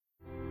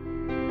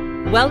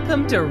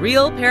Welcome to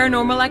Real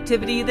Paranormal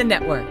Activity, the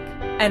network.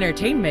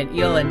 Entertainment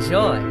you'll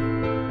enjoy.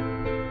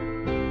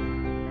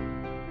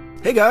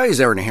 Hey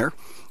guys, Aaron here,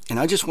 and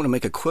I just want to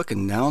make a quick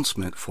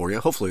announcement for you.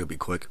 Hopefully it'll be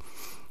quick.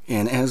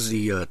 And as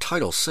the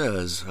title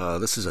says,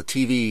 this is a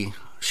TV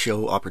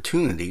show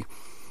opportunity,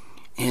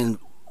 and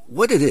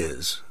what it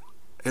is,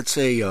 it's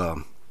a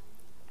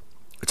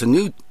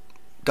new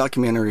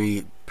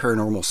documentary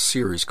paranormal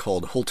series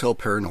called Hotel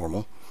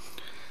Paranormal,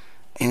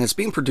 and it's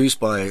being produced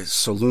by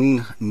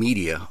Saloon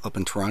Media up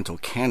in Toronto,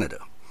 Canada.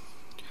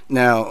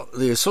 Now,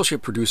 the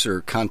associate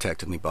producer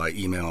contacted me by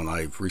email, and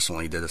I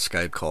recently did a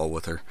Skype call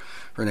with her.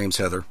 Her name's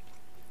Heather.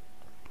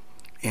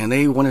 And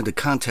they wanted to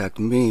contact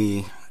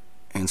me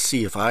and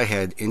see if I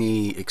had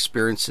any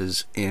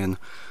experiences in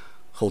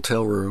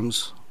hotel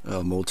rooms,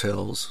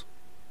 motels,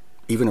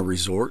 even a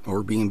resort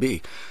or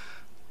B&B.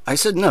 I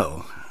said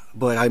no,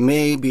 but I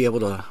may be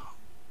able to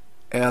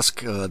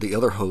ask the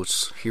other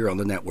hosts here on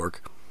the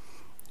network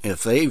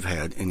if they've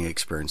had any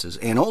experiences.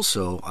 And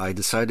also, I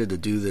decided to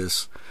do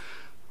this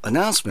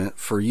announcement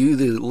for you,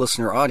 the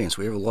listener audience.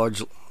 We have a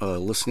large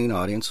listening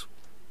audience.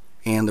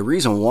 And the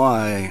reason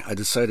why I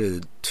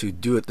decided to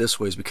do it this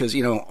way is because,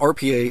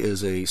 RPA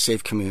is a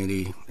safe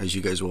community, as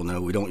you guys will know.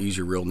 We don't use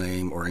your real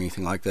name or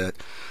anything like that.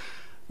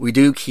 We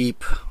do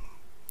keep,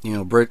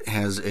 Britt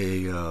has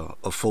a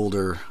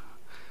folder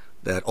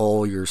that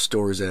all your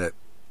stories that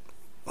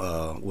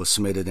was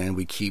submitted in,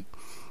 we keep.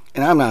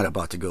 And I'm not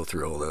about to go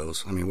through all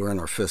those. I mean, we're in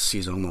our 5th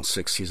season, almost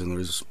 6th season.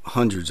 There's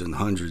hundreds and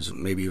hundreds,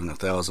 maybe even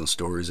 1,000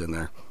 stories in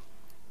there.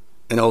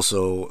 And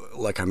also,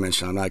 like I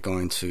mentioned, I'm not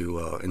going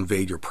to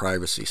invade your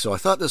privacy. So I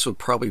thought this would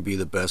probably be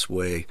the best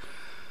way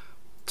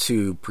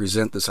to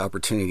present this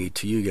opportunity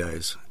to you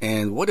guys.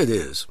 And what it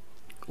is,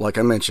 like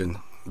I mentioned,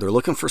 they're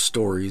looking for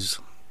stories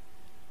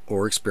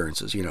or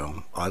experiences,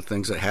 odd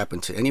things that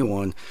happen to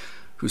anyone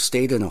who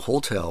stayed in a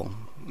hotel,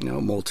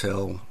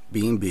 motel,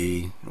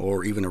 B&B,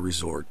 or even a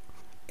resort.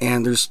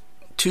 And there's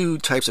 2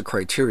 types of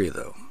criteria,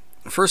 though.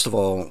 First of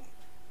all,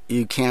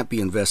 you can't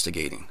be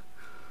investigating.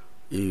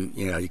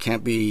 You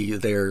can't be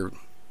there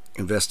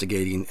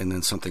investigating and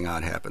then something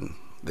odd happen.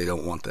 They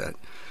don't want that.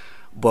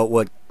 But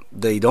what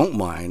they don't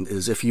mind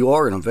is if you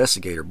are an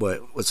investigator,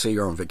 but let's say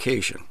you're on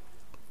vacation,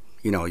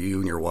 you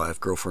and your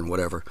wife, girlfriend,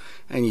 whatever,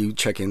 and you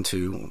check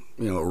into,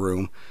 a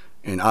room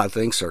and odd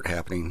things start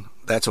happening,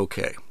 that's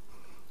okay.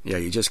 Yeah,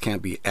 you just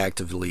can't be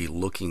actively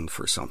looking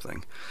for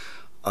something.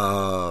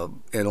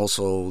 And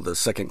also the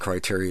second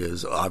criteria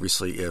is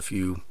obviously if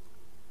you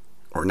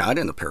are not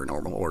in the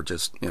paranormal or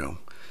just,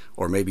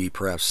 or maybe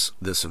perhaps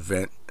this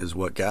event is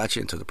what got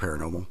you into the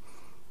paranormal.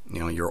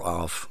 You're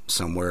off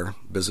somewhere,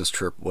 business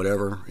trip,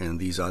 whatever, and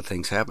these odd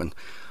things happen.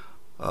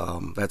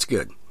 That's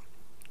good.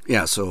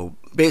 Yeah, so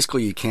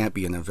basically you can't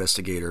be an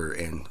investigator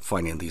and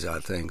finding these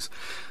odd things.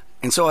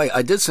 And so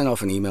I did send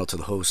off an email to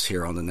the host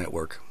here on the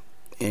network.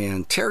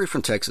 And Terry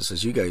from Texas,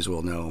 as you guys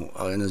will know,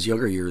 in his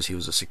younger years, he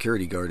was a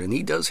security guard, and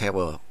he does have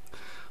a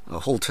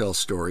hotel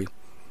story.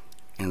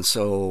 And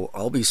so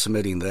I'll be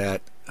submitting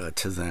that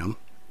to them.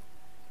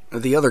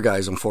 The other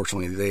guys,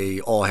 unfortunately, they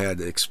all had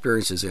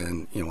experiences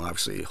in,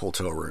 obviously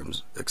hotel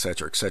rooms,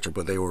 etc.,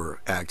 but they were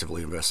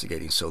actively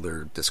investigating, so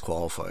they're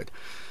disqualified.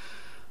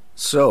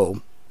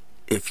 So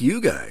if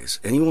you guys,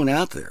 anyone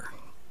out there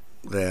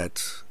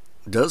that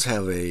does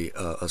have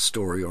a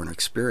story or an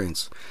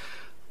experience,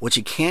 what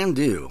you can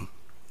do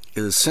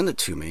is send it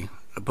to me,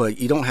 but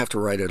you don't have to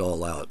write it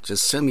all out.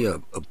 Just send me a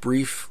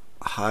brief,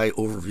 high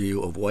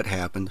overview of what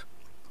happened,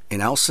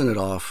 and I'll send it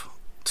off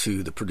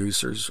to the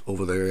producers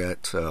over there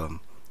at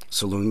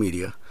Saloon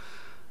Media,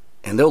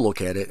 and they'll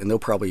look at it, and they'll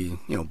probably,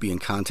 be in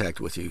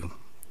contact with you.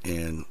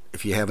 And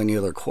if you have any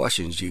other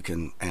questions, you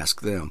can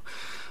ask them.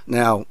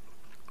 Now,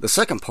 the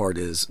second part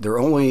is they're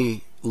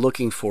only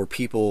looking for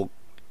people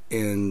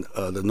in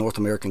the North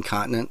American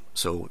continent,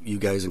 so you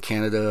guys in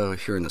Canada,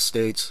 here in the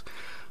States,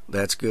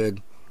 that's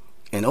good.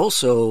 And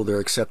also, they're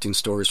accepting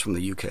stories from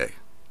the UK.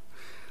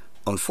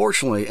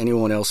 Unfortunately,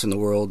 anyone else in the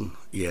world,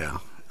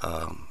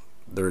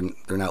 they're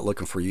not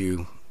looking for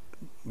you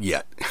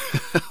yet.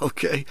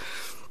 Okay?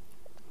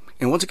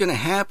 And what's going to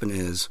happen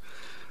is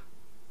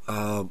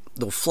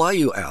they'll fly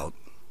you out.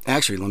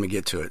 Actually, let me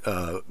get to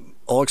it.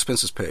 All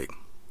expenses paid.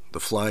 The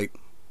flight,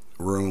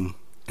 room,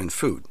 and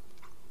food.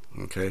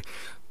 Okay?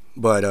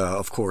 But,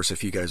 of course,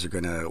 if you guys are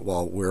going to,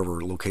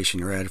 wherever location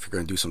you're at, if you're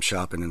going to do some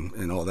shopping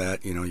and all that,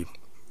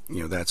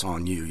 that's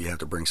on you. You have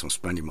to bring some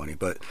spending money.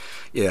 But,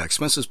 yeah,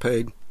 expenses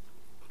paid.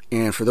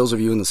 And for those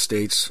of you in the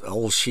States,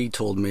 all she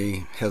told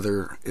me,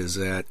 Heather, is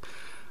that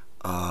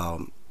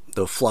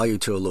they'll fly you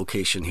to a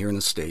location here in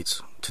the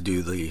States to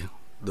do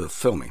the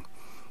filming.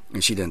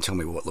 And she didn't tell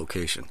me what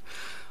location.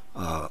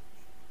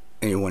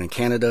 Anyone in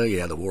Canada,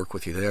 they'll work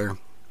with you there.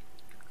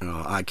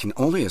 I can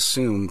only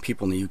assume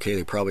people in the UK,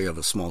 they probably have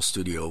a small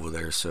studio over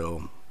there,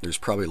 so there's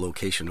probably a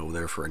location over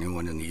there for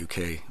anyone in the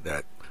UK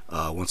that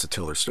wants to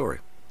tell their story.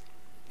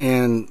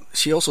 And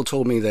she also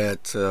told me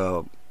that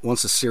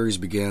once the series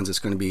begins, it's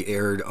going to be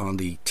aired on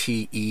the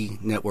TE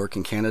network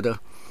in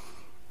Canada.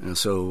 And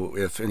so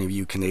if any of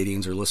you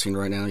Canadians are listening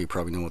right now, you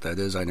probably know what that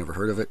is. I never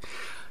heard of it.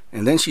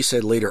 And then she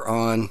said later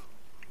on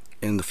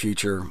in the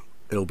future,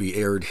 it'll be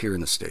aired here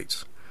in the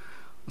States.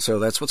 So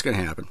that's what's going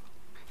to happen.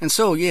 And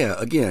so, yeah,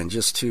 again,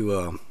 just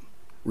to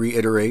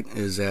reiterate,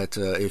 is that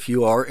if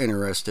you are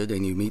interested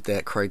and you meet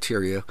that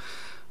criteria,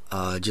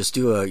 just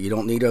you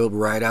don't need to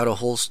write out a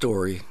whole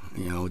story,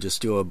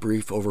 just do a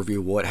brief overview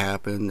of what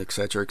happened,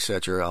 etc.,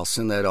 etc. I'll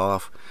send that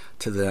off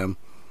to them,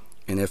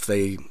 and if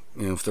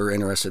they're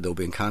interested, they'll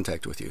be in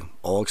contact with you.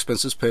 All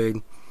expenses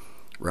paid,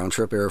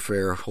 round-trip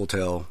airfare,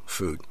 hotel,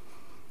 food.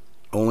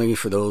 Only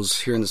for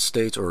those here in the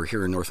States or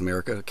here in North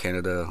America,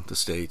 Canada, the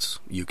States,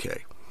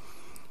 UK.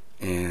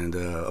 And,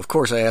 of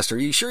course, I asked her,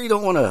 you sure you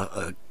don't want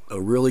a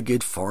really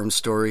good farmhouse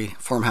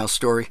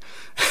story?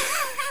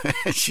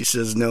 And she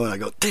says no, and I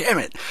go, damn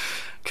it,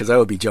 because I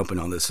would be jumping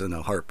on this in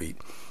a heartbeat.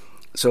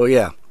 So,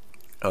 yeah,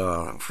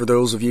 for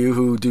those of you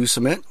who do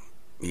submit,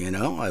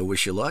 I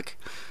wish you luck.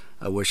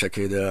 I wish I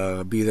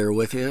could be there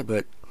with you,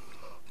 but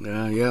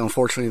yeah,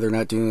 unfortunately they're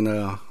not doing,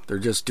 they're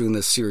just doing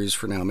this series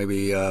for now.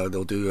 Maybe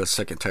they'll do a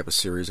second type of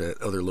series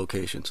at other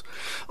locations.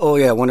 Oh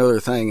yeah, one other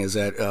thing is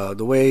that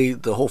the way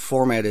the whole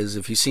format is,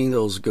 if you've seen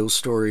those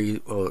ghost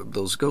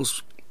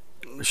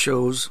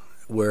shows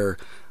where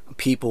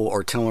people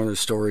are telling their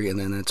story and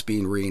then it's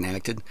being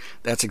reenacted,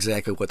 that's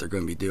exactly what they're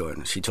going to be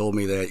doing. She told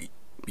me that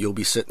you'll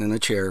be sitting in a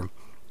chair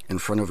in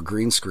front of a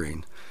green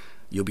screen.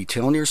 You'll be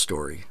telling your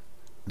story.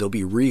 They'll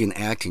be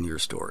reenacting your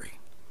story.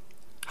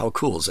 How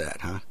cool is that,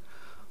 huh?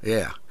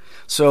 Yeah.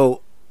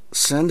 So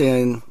send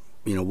in,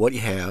 what you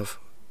have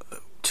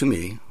to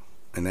me,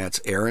 and that's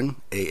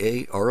Aaron,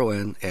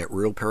 Aaron, at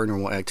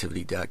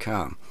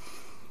realparanormalactivity.com.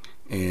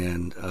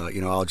 And,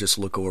 I'll just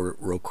look over it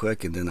real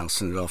quick, and then I'll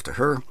send it off to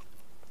her,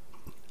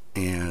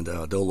 and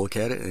they'll look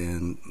at it,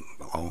 and,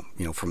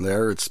 from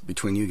there, it's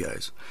between you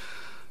guys.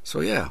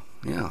 So, yeah,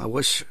 I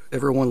wish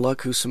everyone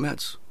luck who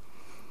submits.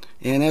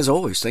 And as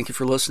always, thank you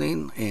for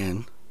listening,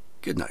 and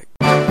good night.